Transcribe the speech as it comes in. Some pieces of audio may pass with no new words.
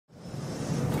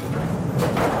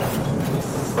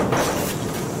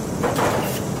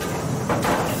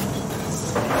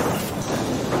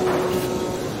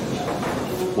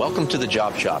Welcome to the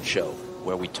Job Shop Show,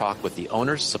 where we talk with the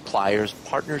owners, suppliers,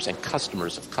 partners, and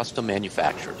customers of custom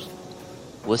manufacturers.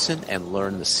 Listen and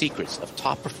learn the secrets of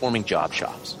top-performing job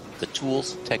shops, the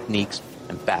tools, techniques,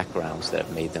 and backgrounds that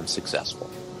have made them successful,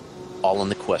 all in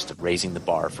the quest of raising the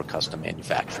bar for custom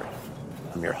manufacturing.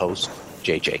 I'm your host,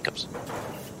 Jay Jacobs.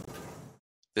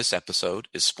 This episode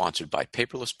is sponsored by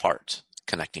Paperless Parts,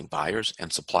 connecting buyers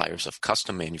and suppliers of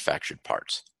custom manufactured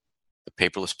parts. The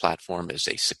Paperless platform is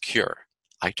a secure,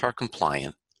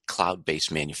 ITAR-compliant,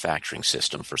 cloud-based manufacturing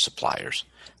system for suppliers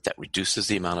that reduces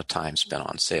the amount of time spent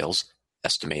on sales,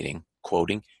 estimating,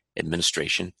 quoting,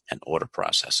 administration, and order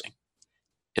processing.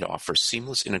 It offers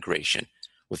seamless integration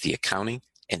with the accounting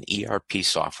and ERP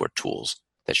software tools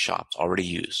that shops already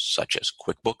use, such as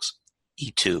QuickBooks,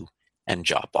 E2, and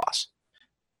JobBoss.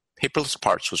 Paperless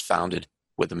Parts was founded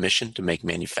with a mission to make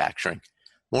manufacturing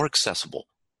more accessible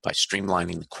by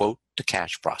streamlining the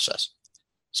quote-to-cash process.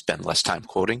 Spend less time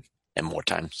quoting and more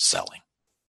time selling.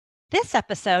 This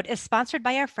episode is sponsored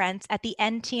by our friends at the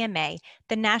NTMA,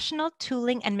 the National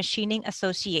Tooling and Machining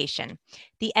Association.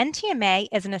 The NTMA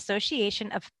is an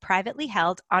association of privately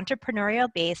held,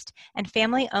 entrepreneurial-based, and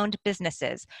family-owned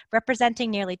businesses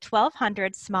representing nearly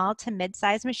 1,200 small to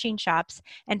mid-sized machine shops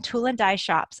and tool and die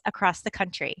shops across the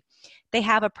country. They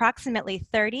have approximately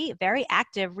 30 very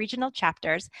active regional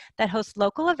chapters that host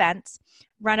local events,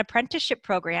 run apprenticeship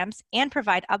programs, and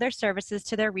provide other services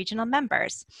to their regional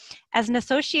members. As an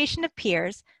association of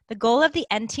peers, the goal of the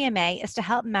NTMA is to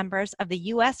help members of the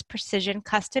U.S. precision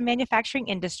custom manufacturing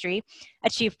industry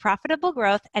achieve profitable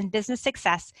growth and business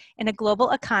success in a global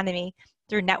economy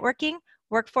through networking,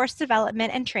 workforce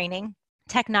development and training,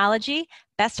 technology,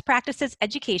 best practices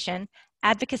education,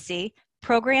 advocacy,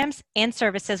 programs, and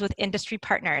services with industry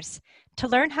partners. To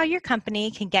learn how your company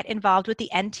can get involved with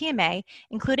the NTMA,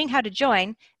 including how to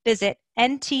join, visit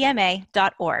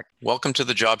ntma.org. Welcome to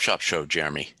the Job Shop Show,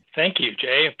 Jeremy. Thank you,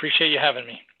 Jay. Appreciate you having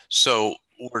me. So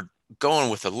we're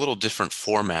going with a little different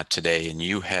format today, and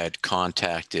you had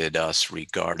contacted us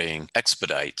regarding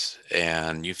Expedites,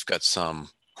 and you've got some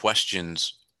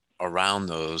questions around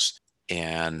those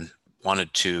and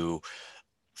wanted to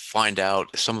find out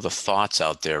some of the thoughts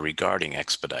out there regarding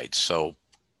Expedites. So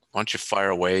why don't you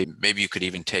fire away? Maybe you could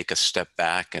even take a step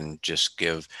back and just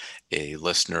give a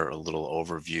listener a little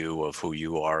overview of who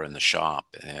you are in the shop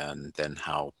and then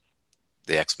how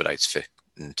the Expedites fit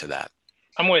into that.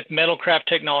 I'm with Metalcraft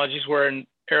Technologies. We're an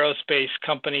aerospace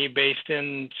company based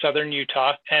in southern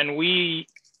Utah, and we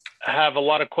have a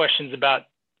lot of questions about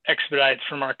Expedites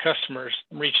from our customers.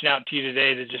 I'm reaching out to you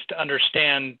today to just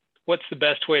understand what's the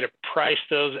best way to price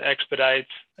those Expedites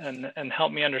and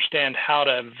help me understand how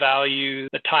to value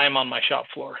the time on my shop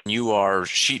floor. You are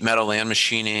sheet metal and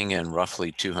machining and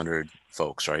roughly 200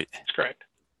 folks, right? That's correct.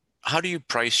 How do you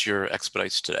price your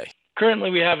Expedites today? Currently,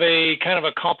 we have a kind of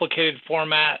a complicated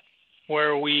format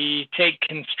where we take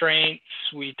constraints,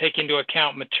 we take into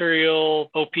account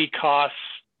material, OP costs,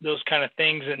 those kind of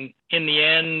things. And in the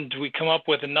end, we come up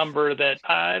with a number that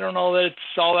I don't know that it's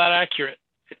all that accurate.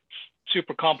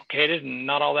 Super complicated and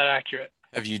not all that accurate.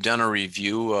 Have you done a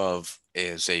review of,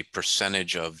 as a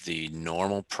percentage of the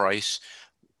normal price,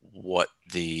 what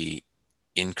the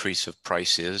increase of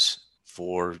price is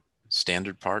for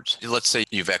standard parts? Let's say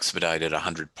you've expedited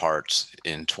 100 parts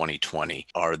in 2020.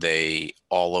 Are they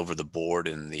all over the board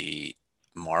in the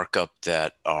markup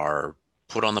that are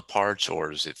put on the parts,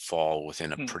 or does it fall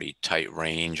within a pretty tight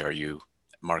range? Are you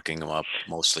marking them up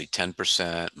mostly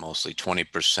 10%, mostly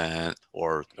 20%,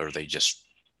 or are they just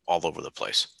all over the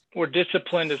place? We're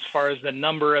disciplined as far as the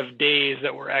number of days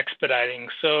that we're expediting.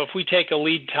 So if we take a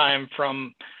lead time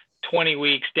from 20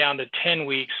 weeks down to 10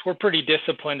 weeks, we're pretty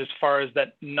disciplined as far as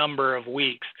that number of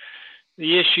weeks.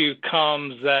 The issue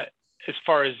comes that as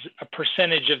far as a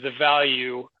percentage of the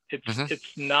value,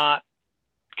 it's not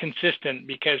consistent,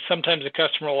 because sometimes the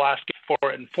customer will ask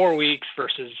for it in 4 weeks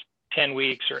versus 10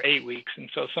 weeks or 8 weeks. And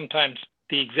so sometimes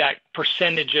the exact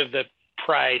percentage of the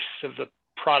price of the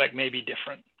product may be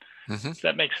different. Does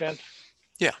that make sense?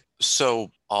 Yeah.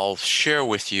 So I'll share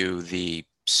with you the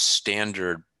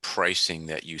standard pricing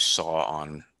that you saw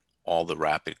on all the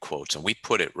rapid quotes. And we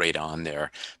put it right on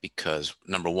there because,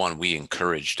 number one, we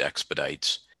encouraged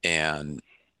Expedites. And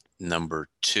number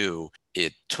two,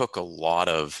 it took a lot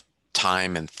of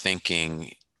time and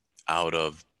thinking out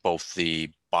of both the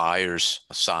buyer's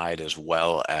side as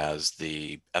well as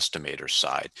the estimator's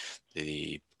side.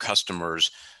 The customers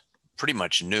pretty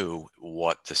much knew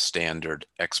what the standard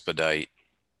Expedite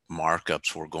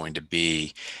markups were going to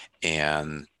be,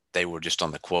 and they were just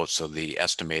on the quote, so the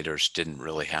estimators didn't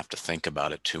really have to think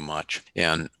about it too much.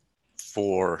 And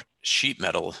for sheet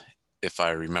metal, if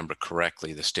I remember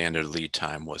correctly, the standard lead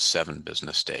time was 7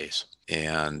 business days.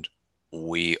 And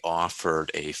we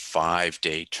offered a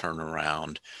 5-day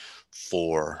turnaround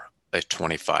for a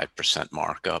 25%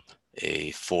 markup,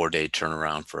 a 4-day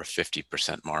turnaround for a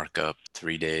 50% markup,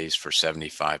 3 days for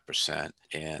 75%,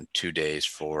 and 2 days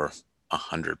for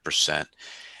 100%.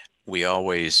 We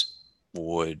always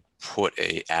would put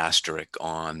a asterisk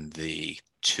on the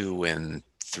 2 and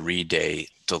 3-day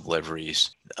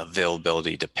deliveries,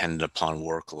 availability dependent upon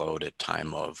workload at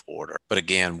time of order. But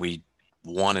again, we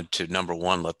wanted to, number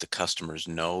one, let the customers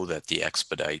know that the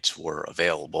expedites were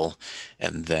available.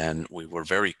 And then we were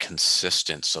very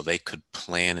consistent so they could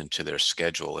plan into their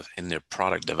schedule. In their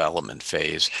product development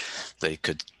phase, they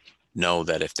could know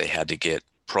that if they had to get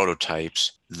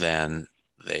prototypes, then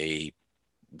they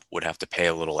would have to pay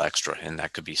a little extra, and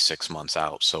that could be 6 months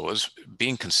out. So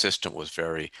being consistent was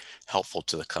very helpful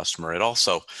to the customer. It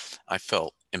also, I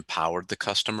felt, empowered the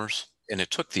customers, and it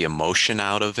took the emotion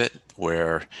out of it,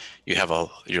 where you have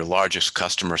your largest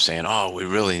customer saying, "Oh, we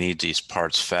really need these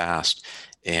parts fast,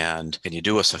 and can you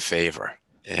do us a favor?"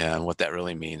 And what that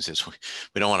really means is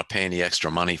we don't want to pay any extra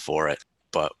money for it,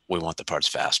 but we want the parts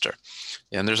faster.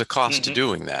 And there's a cost to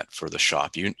doing that for the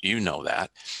shop. You know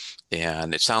that.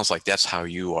 And it sounds like that's how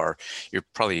you're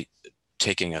probably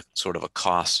taking a sort of a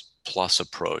cost plus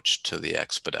approach to the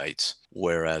expedites,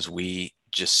 whereas we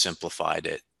just simplified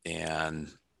it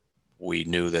and we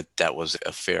knew that that was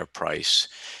a fair price.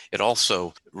 It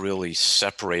also really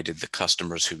separated the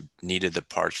customers who needed the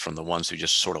parts from the ones who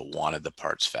just sort of wanted the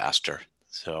parts faster.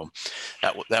 So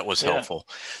that was helpful.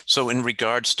 So in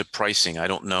regards to pricing, I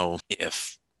don't know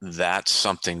if that's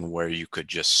something where you could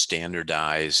just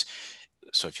standardize.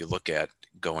 So if you look at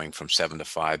going from 7 to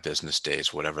 5 business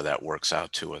days, whatever that works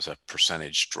out to as a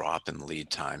percentage drop in lead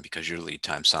time, because your lead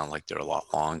times sound like they're a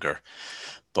lot longer,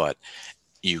 but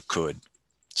you could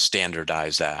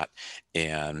standardize that.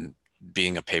 And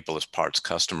being a paperless parts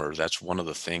customer, that's one of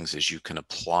the things is you can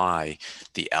apply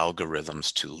the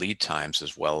algorithms to lead times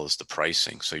as well as the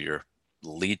pricing. So your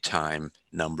lead time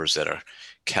numbers that are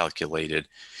calculated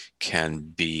can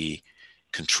be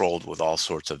controlled with all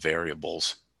sorts of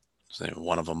variables. So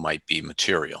one of them might be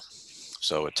material.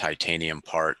 So a titanium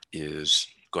part is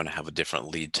going to have a different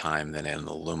lead time than an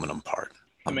aluminum part.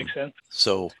 That makes sense.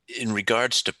 So in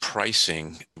regards to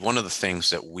pricing, one of the things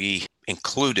that we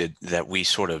included that we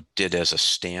sort of did as a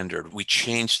standard, we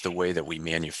changed the way that we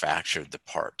manufactured the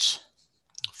parts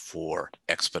for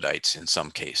expedites in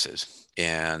some cases.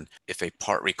 And if a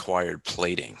part required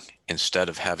plating, instead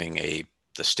of having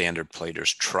the standard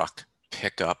plater's truck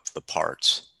pick up the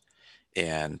parts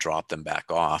and drop them back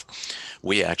off,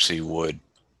 we actually would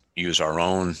use our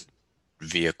own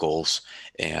vehicles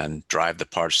and drive the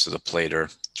parts to the plater,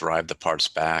 drive the parts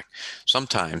back.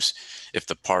 Sometimes if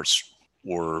the parts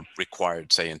were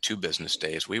required, say in 2 business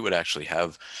days, we would actually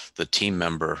have the team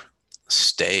member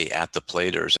stay at the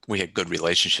platers. We had good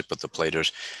relationship with the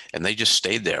platers, and they just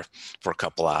stayed there for a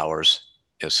couple hours.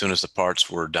 As soon as the parts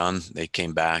were done, they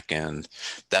came back, and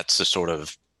that's the sort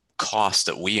of cost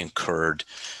that we incurred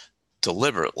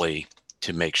deliberately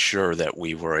to make sure that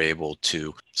we were able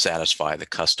to satisfy the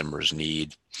customer's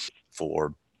need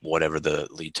for whatever the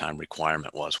lead time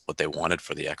requirement was, what they wanted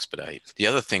for the expedite. The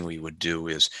other thing we would do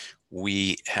is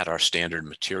we had our standard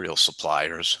material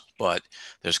suppliers, but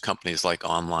there's companies like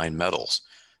Online Metals.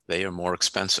 They are more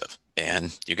expensive,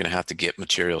 and you're going to have to get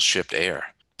materials shipped air.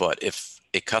 But if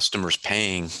a customer's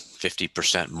paying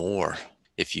 50% more,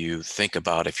 if you think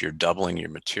about if you're doubling your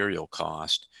material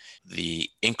cost, the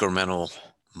incremental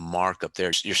markup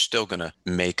there, you're still going to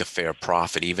make a fair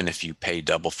profit, even if you pay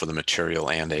double for the material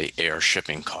and a air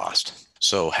shipping cost.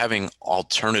 So having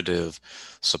alternative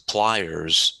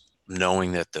suppliers,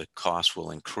 knowing that the cost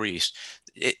will increase,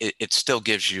 it still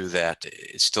gives you that,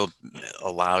 it still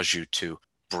allows you to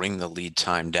bring the lead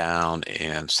time down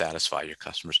and satisfy your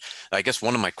customers. I guess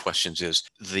one of my questions is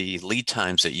the lead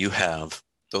times that you have,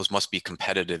 those must be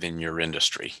competitive in your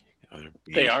industry.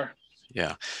 They are.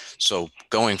 Yeah. So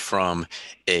going from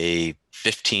a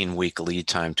 15-week lead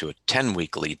time to a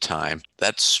 10-week lead time,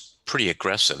 that's pretty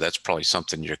aggressive. That's probably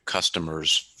something your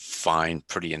customers find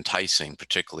pretty enticing,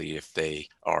 particularly if they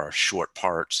are short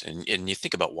parts. And you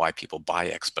think about why people buy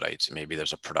expedites. Maybe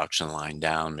there's a production line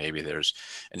down. Maybe there's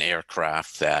an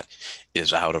aircraft that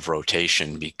is out of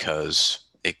rotation because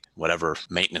whatever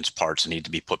maintenance parts need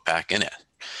to be put back in it.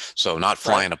 So not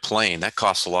flying a plane, that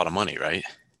costs a lot of money, right?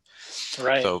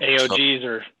 Right. So, AOGs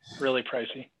are really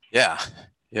pricey. Yeah.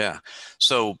 Yeah.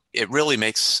 So it really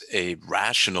makes a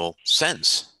rational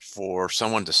sense for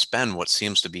someone to spend what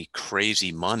seems to be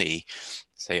crazy money,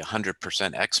 say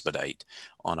 100% expedite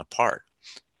on a part.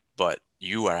 But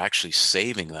you are actually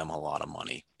saving them a lot of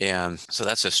money. And so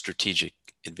that's a strategic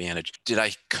advantage. Did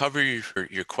I cover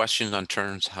your question on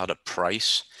terms how to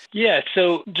price? Yeah,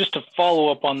 so just to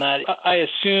follow up on that, I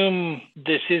assume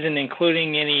this isn't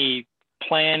including any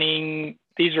planning.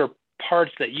 These are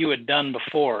parts that you had done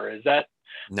before. Is that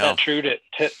true to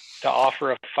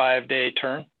offer a 5-day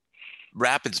turn?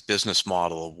 Rapid's business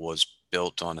model was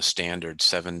built on a standard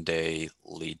 7-day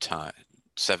lead time,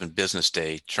 7 business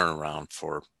day turnaround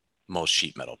for most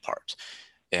sheet metal parts.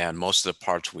 And most of the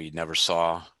parts we never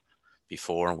saw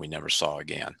before and we never saw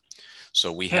again.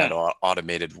 So we had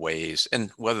automated ways,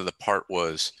 and whether the part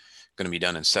was going to be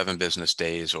done in 7 business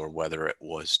days or whether it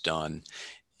was done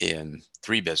in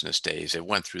 3 business days, it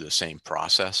went through the same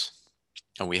process.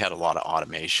 And we had a lot of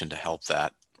automation to help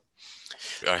that.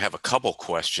 I have a couple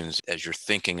questions as you're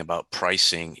thinking about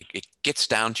pricing. It gets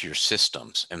down to your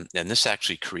systems. And this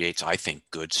actually creates, I think,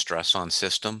 good stress on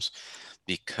systems,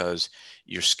 because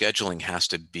your scheduling has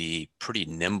to be pretty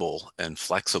nimble and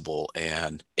flexible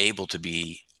and able to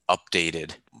be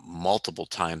updated multiple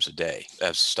times a day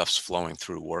as stuff's flowing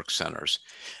through work centers.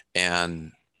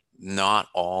 And not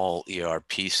all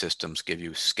ERP systems give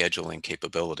you scheduling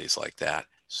capabilities like that.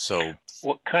 So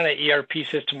what kind of ERP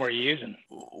system were you using?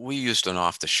 We used an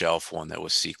off-the-shelf one that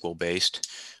was SQL based.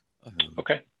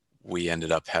 Okay. We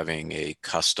ended up having a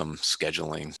custom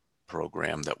scheduling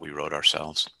program that we wrote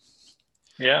ourselves.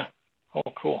 Yeah.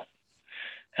 Oh, cool.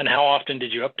 And how often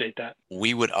did you update that?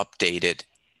 We would update it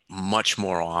much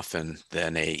more often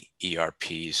than a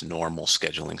ERP's normal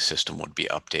scheduling system would be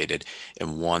updated,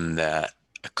 and one that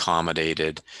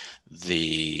accommodated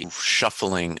the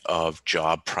shuffling of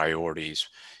job priorities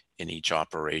in each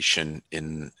operation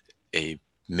in a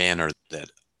manner that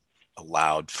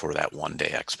allowed for that 1-day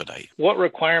expedite. What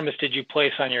requirements did you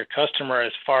place on your customer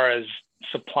as far as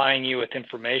supplying you with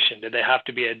information? Did they have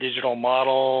to be a digital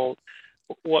model?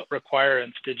 What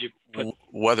requirements did you put?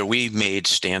 Whether we made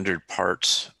standard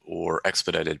parts or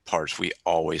expedited parts, we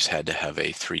always had to have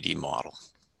a 3D model.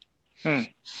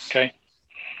 Okay.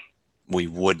 We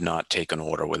would not take an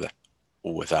order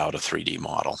without a 3D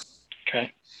model.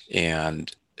 Okay.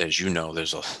 And as you know,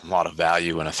 there's a lot of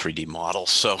value in a 3D model.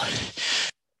 So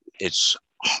it's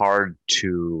hard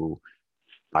to,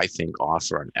 I think,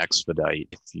 offer an expedite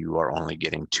if you are only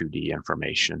getting 2D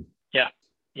information.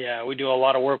 Yeah, we do a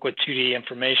lot of work with 2D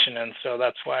information, and so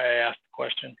that's why I asked the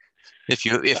question.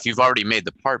 If you've already made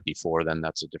the part before, then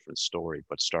that's a different story,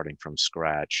 but starting from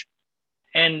scratch.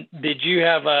 And did you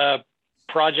have a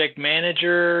project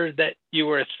manager that you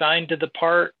were assigned to the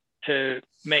part to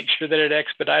make sure that it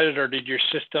expedited, or did your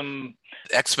system?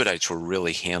 Expedites were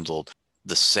really handled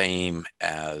the same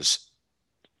as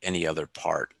any other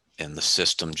part, and the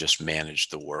system just managed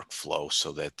the workflow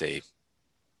so that they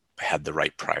had the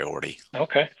right priority.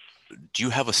 Okay. Do you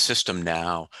have a system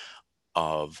now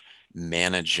of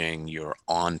managing your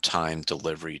on-time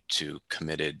delivery to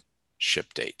committed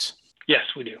ship dates? Yes,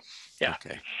 we do. Yeah.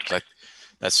 Okay.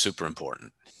 That's super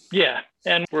important. Yeah.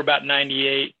 And we're about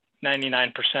 98,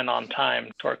 99% on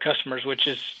time to our customers, which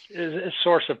is a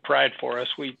source of pride for us.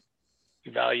 We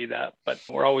value that, but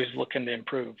we're always looking to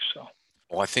improve. So.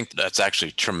 Well, I think that's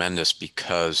actually tremendous,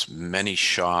 because many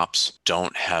shops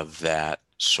don't have that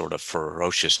sort of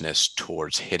ferociousness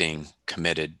towards hitting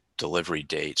committed delivery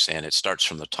dates, and it starts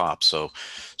from the top. So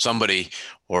somebody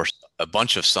or a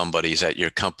bunch of somebodies at your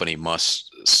company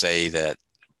must say that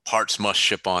parts must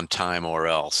ship on time or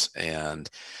else,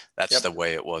 and that's the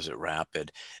way it was at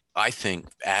Rapid. I think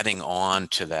adding on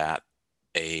to that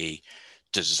a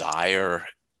desire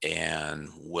and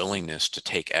willingness to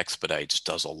take expedites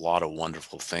does a lot of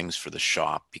wonderful things for the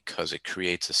shop, because it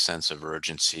creates a sense of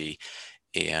urgency,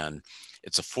 and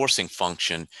it's a forcing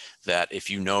function that if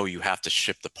you know you have to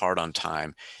ship the part on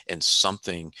time and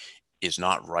something is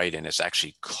not right and it's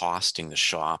actually costing the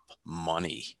shop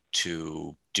money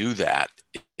to do that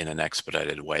in an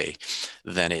expedited way,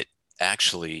 then it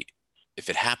actually, if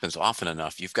it happens often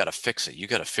enough, you've got to fix it.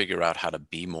 You've got to figure out how to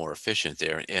be more efficient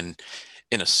there. And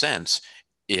in a sense,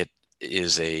 it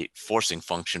is a forcing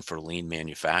function for lean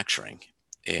manufacturing.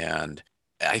 And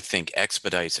I think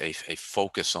expedites, a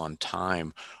focus on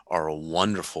time, are a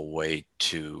wonderful way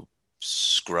to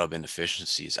scrub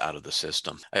inefficiencies out of the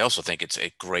system. I also think it's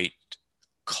a great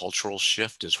cultural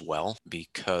shift as well,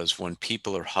 because when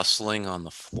people are hustling on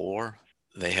the floor,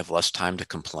 they have less time to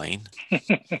complain.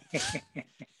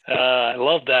 I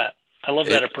love that. I love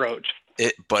that approach.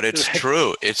 But it's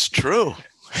true. It's true.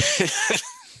 It's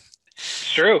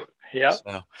true. Yeah.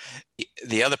 So,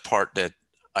 the other part that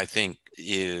I think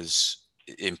is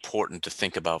important to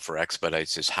think about for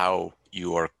expedites is how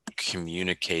you are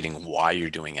communicating why you're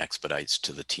doing expedites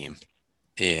to the team.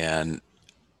 And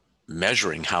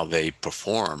measuring how they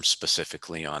perform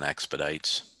specifically on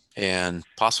Expedites, and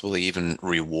possibly even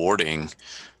rewarding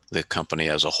the company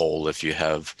as a whole if you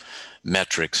have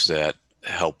metrics that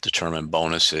help determine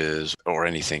bonuses or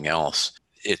anything else.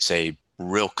 It's a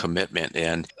real commitment.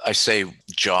 And I say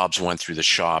jobs went through the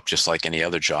shop just like any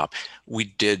other job. We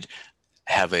did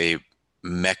have a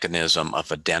mechanism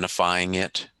of identifying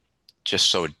it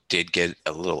just so it did get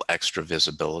a little extra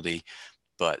visibility,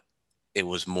 but it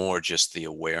was more just the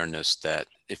awareness that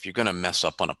if you're going to mess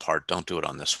up on a part, don't do it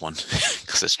on this one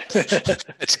because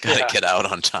it's got to get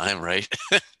out on time, right?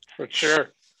 For sure.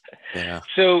 Yeah.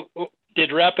 So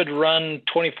did Rapid run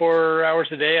 24 hours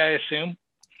a day, I assume?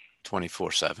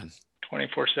 24/7.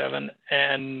 24/7.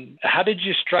 And how did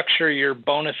you structure your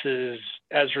bonuses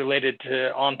as related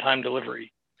to on-time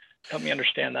delivery? Help me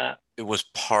understand that. It was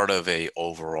part of a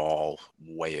overall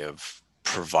way of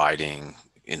providing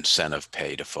incentive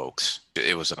pay to folks.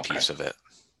 It was a piece of it.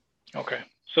 Okay.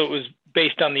 So it was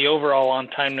based on the overall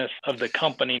on-timeness of the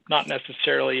company, not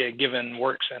necessarily a given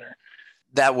work center.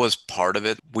 That was part of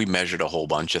it. We measured a whole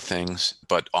bunch of things,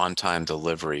 but on-time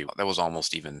delivery, that was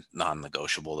almost even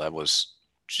non-negotiable. That was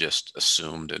just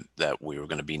assumed that we were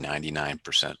going to be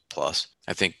 99% plus.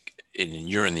 I think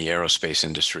you're in the aerospace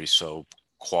industry, so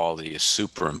quality is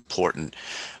super important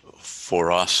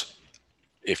for us.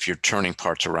 If you're turning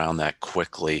parts around that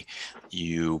quickly,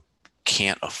 you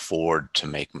can't afford to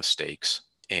make mistakes.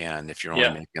 And if you're only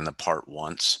making the part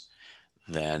once,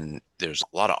 then there's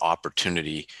a lot of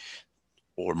opportunity,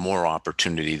 or more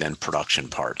opportunity than production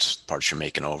parts you're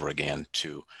making over again,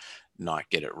 to not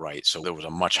get it right. So there was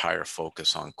a much higher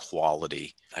focus on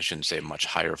quality. I shouldn't say much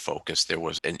higher focus. There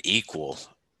was an equal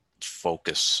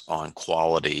focus on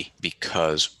quality,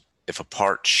 because if a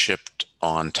part shipped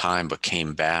on time but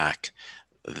came back,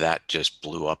 that just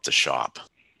blew up the shop.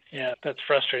 Yeah, that's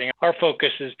frustrating. Our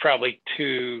focus is probably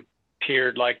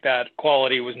two-tiered like that.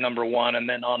 Quality was number one, and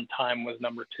then on time was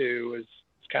number two. Is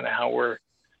kind of how we're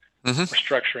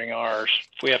structuring ours.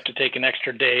 If we have to take an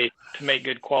extra day to make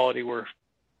good quality,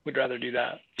 we'd rather do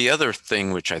that. The other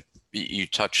thing which you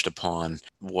touched upon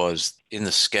was in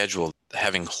the schedule,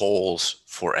 having holes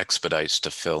for Expedites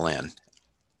to fill in.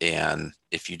 And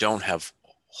if you don't have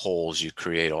holes, you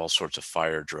create all sorts of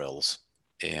fire drills.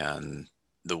 And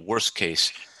the worst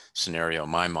case scenario in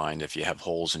my mind, if you have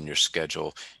holes in your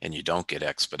schedule and you don't get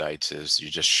Expedites, is you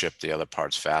just ship the other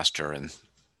parts faster, and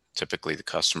typically the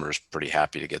customer is pretty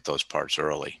happy to get those parts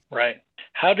early. Right.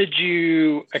 How did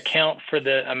you account for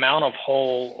the amount of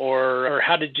hole, or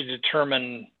how did you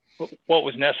determine what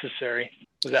was necessary?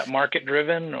 Was that market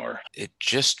driven, or? It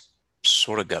just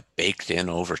sort of got baked in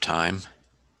over time,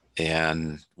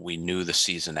 and we knew the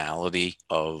seasonality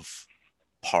of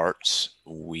parts.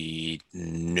 We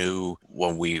knew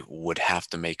when we would have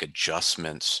to make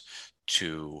adjustments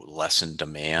to lessen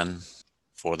demand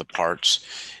for the parts,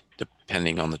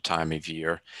 depending on the time of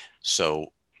year.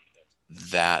 So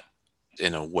that,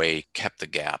 in a way, kept the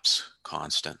gaps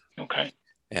constant. Okay.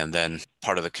 And then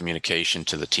part of the communication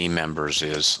to the team members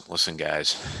is, listen,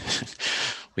 guys,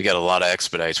 we got a lot of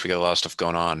Expedites. We got a lot of stuff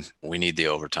going on. We need the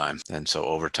overtime. And so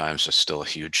overtime is still a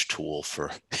huge tool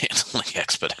for handling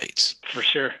Expedites. For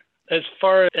sure. As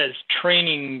far as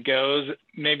training goes,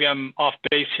 maybe I'm off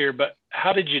base here, but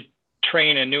how did you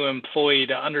train a new employee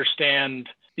to understand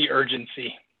the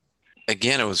urgency?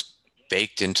 Again, it was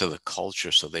baked into the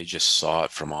culture, so they just saw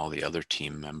it from all the other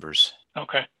team members.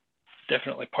 Okay.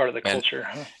 Definitely part of the culture.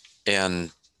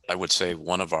 And I would say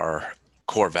one of our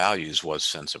core values was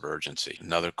sense of urgency.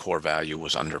 Another core value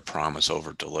was under promise,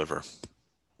 over deliver.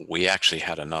 We actually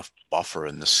had enough buffer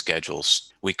in the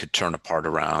schedules. We could turn a part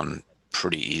around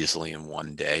pretty easily in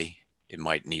one day. It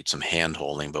might need some hand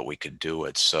holding, but we could do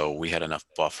it. So we had enough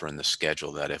buffer in the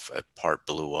schedule that if a part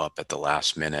blew up at the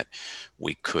last minute,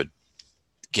 we could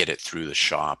get it through the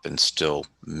shop and still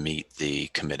meet the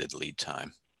committed lead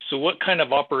time. So what kind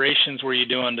of operations were you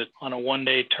doing on a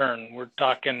one-day turn? We're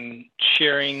talking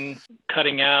shearing,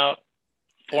 cutting out,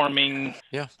 forming?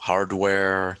 Yeah,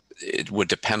 hardware. It would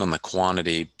depend on the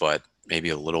quantity, but maybe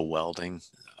a little welding.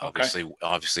 Okay.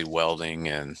 Obviously welding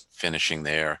and finishing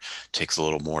there takes a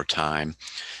little more time.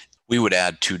 We would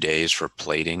add 2 days for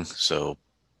plating. So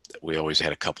we always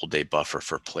had a couple-day buffer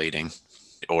for plating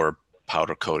or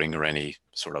powder coating or any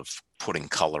sort of putting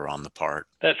color on the part.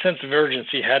 That sense of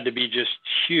urgency had to be just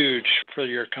huge for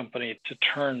your company to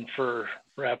turn for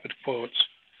rapid quotes.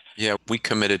 Yeah, we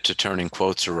committed to turning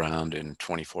quotes around in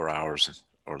 24 hours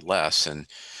or less, and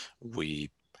we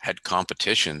had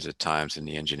competitions at times in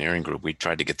the engineering group. We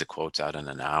tried to get the quotes out in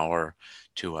an hour,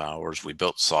 2 hours. We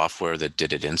built software that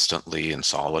did it instantly in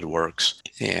SolidWorks,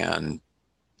 and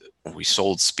we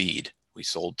sold speed. We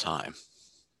sold time.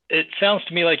 It sounds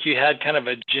to me like you had kind of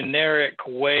a generic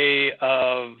way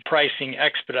of pricing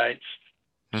expedites.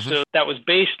 Mm-hmm. So that was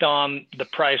based on the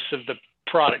price of the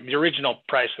product, the original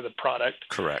price of the product.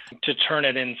 Correct. To turn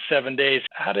it in 7 days.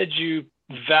 How did you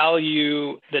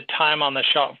value the time on the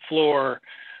shop floor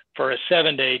for a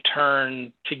 7-day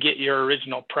turn to get your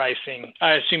original pricing?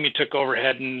 I assume you took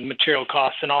overhead and material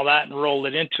costs and all that and rolled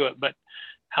it into it, but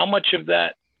how much of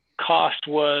that cost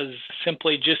was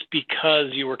simply just because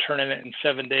you were turning it in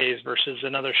 7 days versus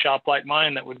another shop like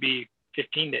mine that would be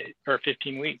 15 days or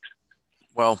 15 weeks?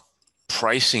 Well,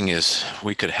 pricing is,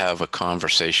 we could have a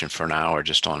conversation for an hour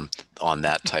just on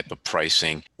that type of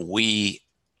pricing. We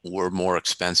were more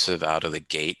expensive out of the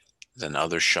gate than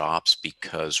other shops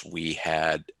because we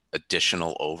had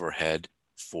additional overhead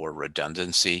for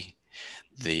redundancy.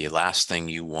 The last thing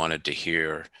you wanted to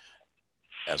hear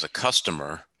as a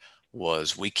customer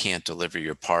was, we can't deliver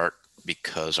your part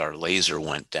because our laser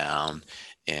went down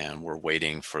and we're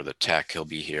waiting for the tech. He'll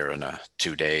be here in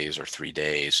 2 days or 3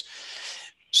 days.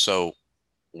 So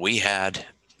we had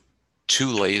 2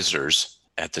 lasers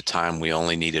at the time. We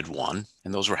only needed 1,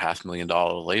 and those were $500,000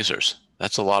 lasers.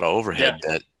 That's a lot of overhead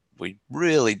that we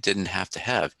really didn't have to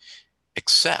have,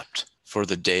 except for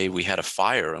the day we had a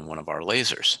fire in one of our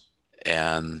lasers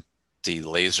and the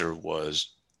laser was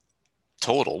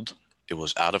totaled. It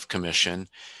was out of commission.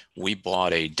 We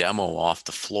bought a demo off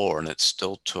the floor, and it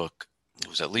still took, it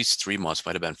was at least 3 months,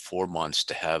 might have been 4 months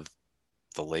to have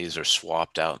the laser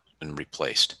swapped out and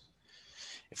replaced.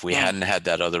 If we hadn't had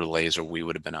that other laser, we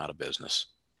would have been out of business.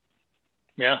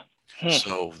 Yeah.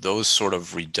 So those sort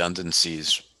of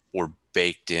redundancies were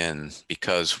baked in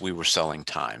because we were selling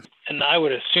time. And I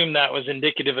would assume that was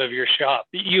indicative of your shop.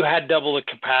 You had double the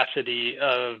capacity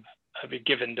of a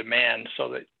given demand, so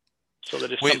that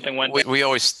if something went down. We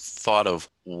always thought of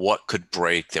what could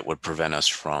break that would prevent us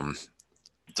from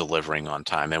delivering on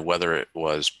time, and whether it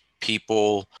was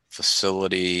people,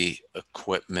 facility,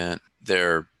 equipment,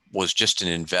 there was just an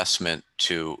investment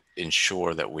to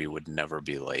ensure that we would never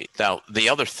be late. Now, the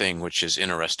other thing which is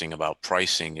interesting about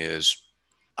pricing is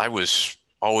I was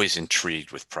always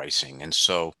intrigued with pricing. And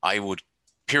so I would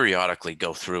periodically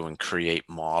go through and create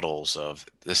models of,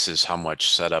 this is how much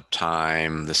setup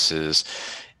time, this is,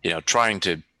 trying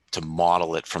to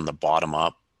model it from the bottom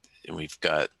up. And we've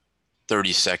got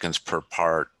 30 seconds per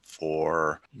part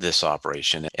for this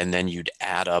operation. And then you'd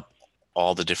add up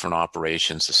all the different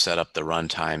operations to set up the run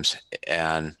times.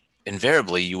 And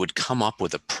invariably, you would come up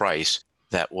with a price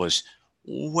that was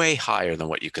way higher than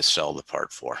what you could sell the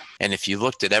part for. And if you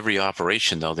looked at every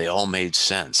operation, though, they all made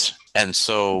sense. And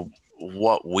so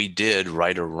what we did,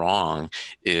 right or wrong,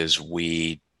 is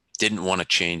we didn't want to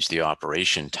change the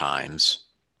operation times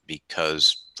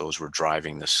because those were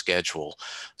driving the schedule.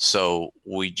 So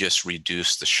we just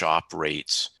reduced the shop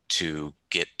rates to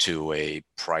get to a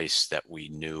price that we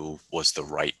knew was the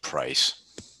right price.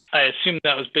 I assume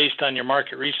that was based on your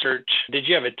market research. Did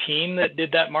you have a team that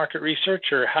did that market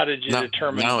research, or how did you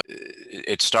determine? No,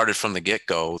 it started from the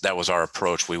get-go. That was our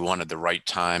approach. We wanted the right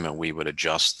time, and we would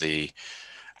adjust the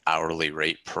hourly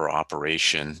rate per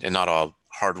operation. And not all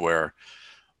hardware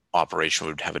operation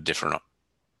would have a different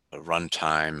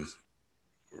runtime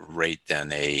rate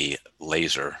than a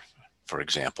laser, for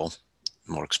example,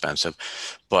 more expensive.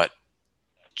 But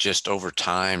just over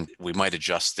time, we might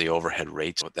adjust the overhead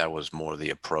rates, but that was more the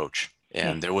approach.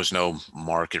 And there was no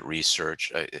market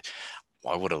research.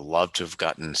 I would have loved to have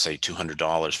gotten, say,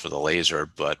 $200 for the laser,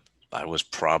 but I was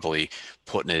probably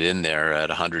putting it in there at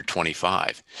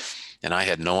 $125. And I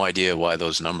had no idea why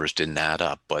those numbers didn't add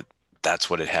up, but that's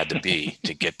what it had to be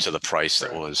to get to the price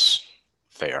that was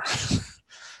fair.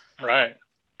 Right.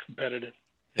 Competitive.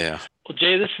 Yeah. Well,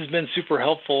 Jay, this has been super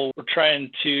helpful. We're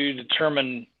trying to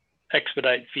determine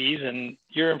expedite fees, and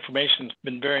your information's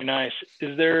been very nice.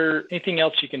 Is there anything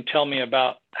else you can tell me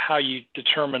about how you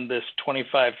determined this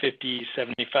 25, 50,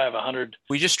 75, 100?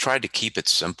 We just tried to keep it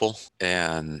simple,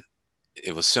 and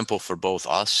it was simple for both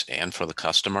us and for the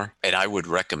customer. And I would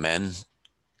recommend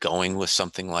going with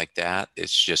something like that.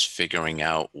 It's just figuring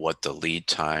out what the lead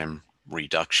time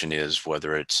reduction is,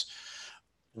 whether it's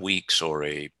weeks or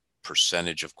a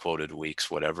percentage of quoted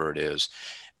weeks, whatever it is.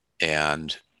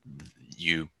 And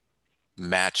you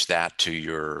match that to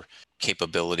your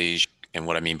capabilities. And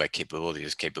what I mean by capability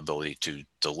is capability to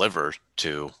deliver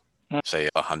to, say,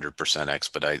 100%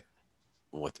 expedite,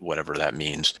 with whatever that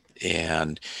means.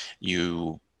 And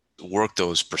you work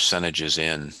those percentages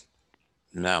in.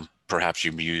 Now, perhaps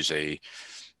you use a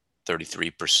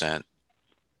 33%.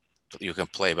 You can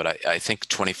play, but I think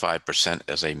 25%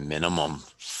 as a minimum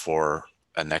for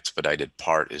an expedited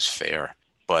part is fair.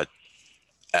 But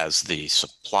as the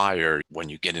supplier, when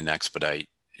you get an expedite,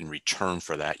 in return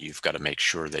for that, you've got to make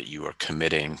sure that you are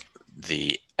committing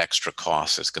the extra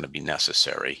cost that's going to be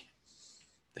necessary.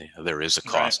 There is a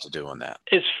cost to doing that.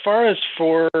 As far as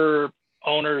for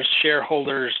owners,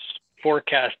 shareholders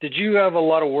forecast, did you have a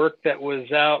lot of work that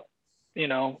was out,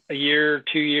 a year,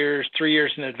 2 years, 3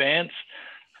 years in advance?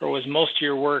 Or was most of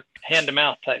your work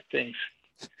hand-to-mouth type things?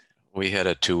 We had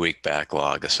a 2-week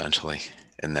backlog, essentially,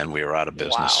 and then we were out of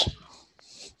business.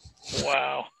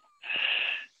 Wow.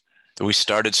 We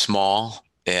started small,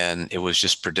 and it was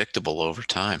just predictable over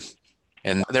time.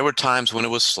 And there were times when it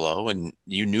was slow, and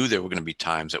you knew there were going to be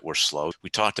times that were slow.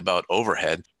 We talked about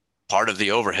overhead. Part of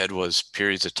the overhead was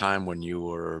periods of time when you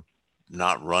were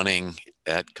not running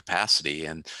at capacity,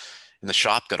 and the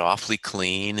shop got awfully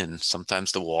clean, and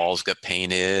sometimes the walls got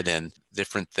painted and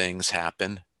different things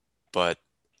happened.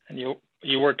 And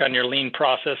you worked on your lean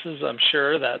processes. I'm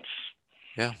sure that's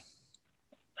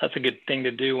a good thing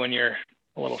to do when you're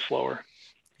a little slower.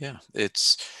 Yeah,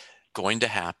 it's going to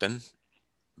happen,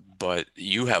 but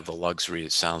you have the luxury,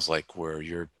 it sounds like, where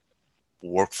your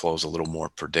workflow is a little more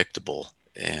predictable,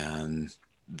 and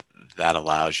that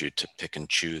allows you to pick and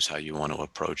choose how you want to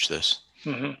approach this.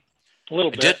 Mm-hmm. A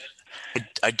little bit.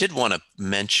 I did want to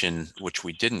mention, which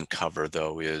we didn't cover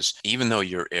though, is even though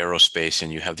you're aerospace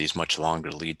and you have these much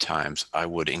longer lead times, I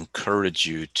would encourage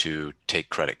you to take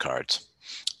credit cards.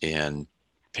 And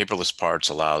paperless parts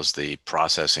allows the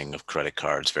processing of credit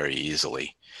cards very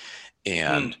easily.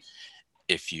 And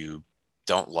if you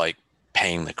don't like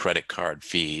paying the credit card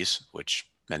fees, which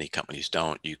many companies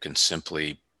don't, you can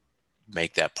simply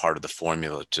make that part of the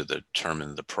formula to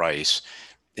determine the price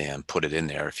and put it in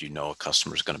there if you know a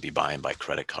customer is going to be buying by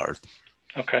credit card.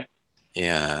 Okay.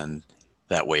 And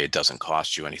that way it doesn't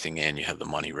cost you anything and you have the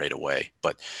money right away.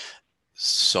 But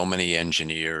so many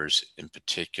engineers in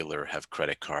particular have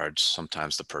credit cards.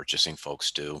 Sometimes the purchasing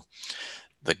folks do.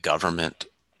 The government,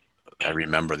 I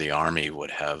remember the Army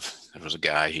there was a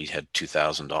guy, he had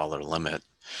 $2,000 limit.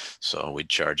 So we'd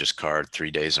charge his card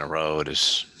 3 days in a row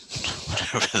as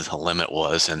whatever the limit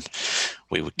was, and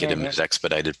we would get him his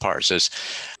expedited parts.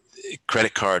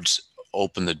 Credit cards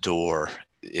open the door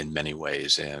in many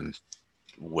ways, and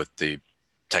with the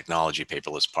technology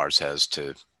paperless parts has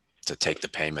to take the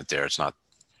payment there, it's not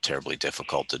terribly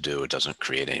difficult to do. It doesn't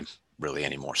create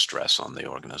any more stress on the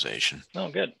organization. Oh,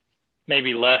 good.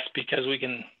 Maybe less because we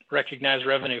can recognize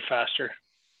revenue faster.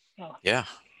 Oh. Yeah,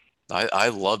 I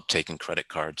love taking credit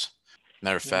cards.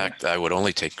 Matter of fact, I would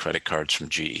only take credit cards from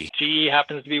GE. GE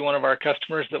happens to be one of our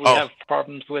customers that we have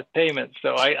problems with payments.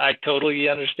 So I totally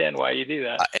understand why you do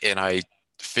that. And I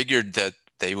figured that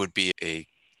they would be a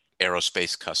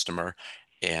aerospace customer,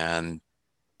 and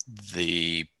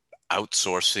the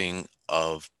outsourcing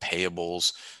of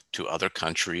payables to other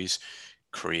countries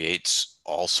creates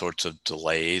all sorts of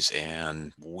delays.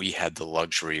 And we had the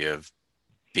luxury of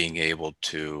being able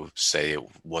to say it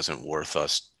wasn't worth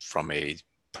us from a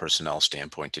personnel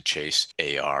standpoint to chase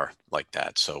AR like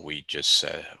that. So we just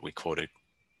we quoted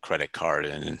credit card,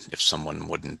 and if someone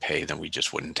wouldn't pay, then we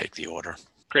just wouldn't take the order.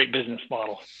 Great business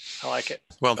model. I like it.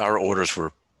 Well, our orders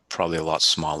were probably a lot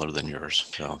smaller than yours.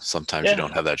 So sometimes you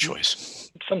don't have that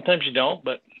choice. Sometimes you don't,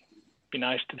 but it'd be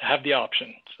nice to have the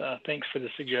option. So thanks for the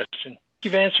suggestion.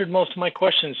 You've answered most of my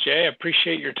questions, Jay. I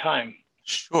appreciate your time.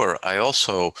 Sure. I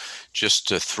also, just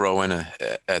to throw in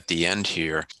at the end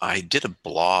here, I did a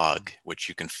blog, which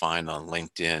you can find on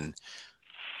LinkedIn,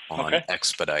 on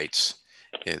Expedites.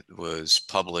 It was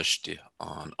published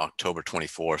on October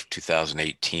 24th,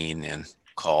 2018, and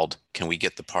called, "Can We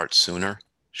Get the Part Sooner?"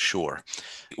 Sure.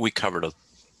 We covered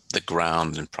the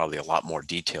ground in probably a lot more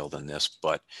detail than this,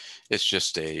 but it's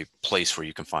just a place where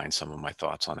you can find some of my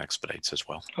thoughts on Expedites as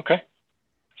well. Okay.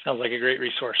 Sounds like a great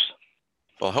resource.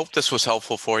 Well, I hope this was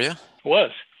helpful for you. It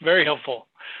was very helpful.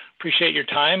 Appreciate your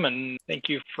time, and thank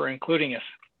you for including us.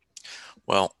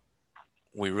 Well,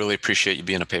 we really appreciate you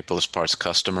being a paperless parts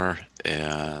customer,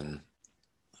 and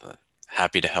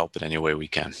happy to help in any way we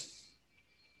can.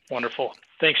 Wonderful.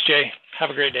 Thanks, Jay. Have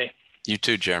a great day. You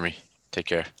too, Jeremy. Take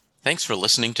care. Thanks for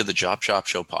listening to the Job Shop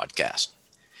Show podcast.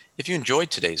 If you enjoyed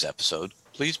today's episode,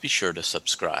 please be sure to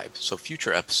subscribe so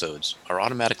future episodes are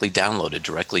automatically downloaded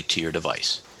directly to your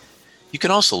device. You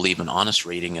can also leave an honest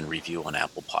rating and review on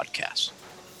Apple Podcasts.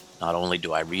 Not only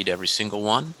do I read every single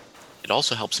one, it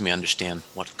also helps me understand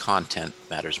what content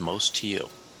matters most to you.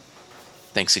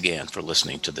 Thanks again for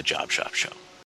listening to the Job Shop Show.